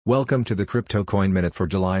Welcome to the Crypto Coin Minute for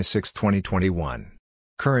July 6, 2021.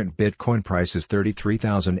 Current Bitcoin price is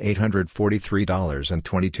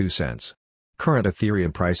 $33,843.22. Current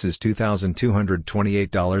Ethereum price is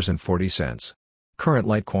 $2,228.40. Current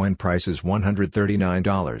Litecoin price is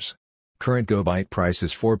 $139. Current GoByte price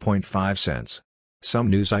is 4.5 cents. Some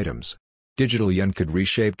news items. Digital yen could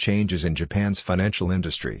reshape changes in Japan's financial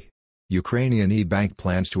industry. Ukrainian e-bank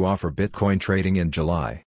plans to offer Bitcoin trading in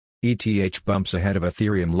July. ETH bumps ahead of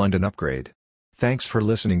Ethereum London upgrade. Thanks for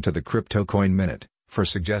listening to the Crypto Coin Minute. For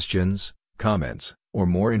suggestions, comments, or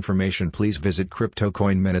more information, please visit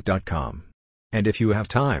cryptocoinminute.com. And if you have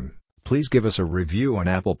time, please give us a review on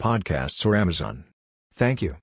Apple Podcasts or Amazon. Thank you.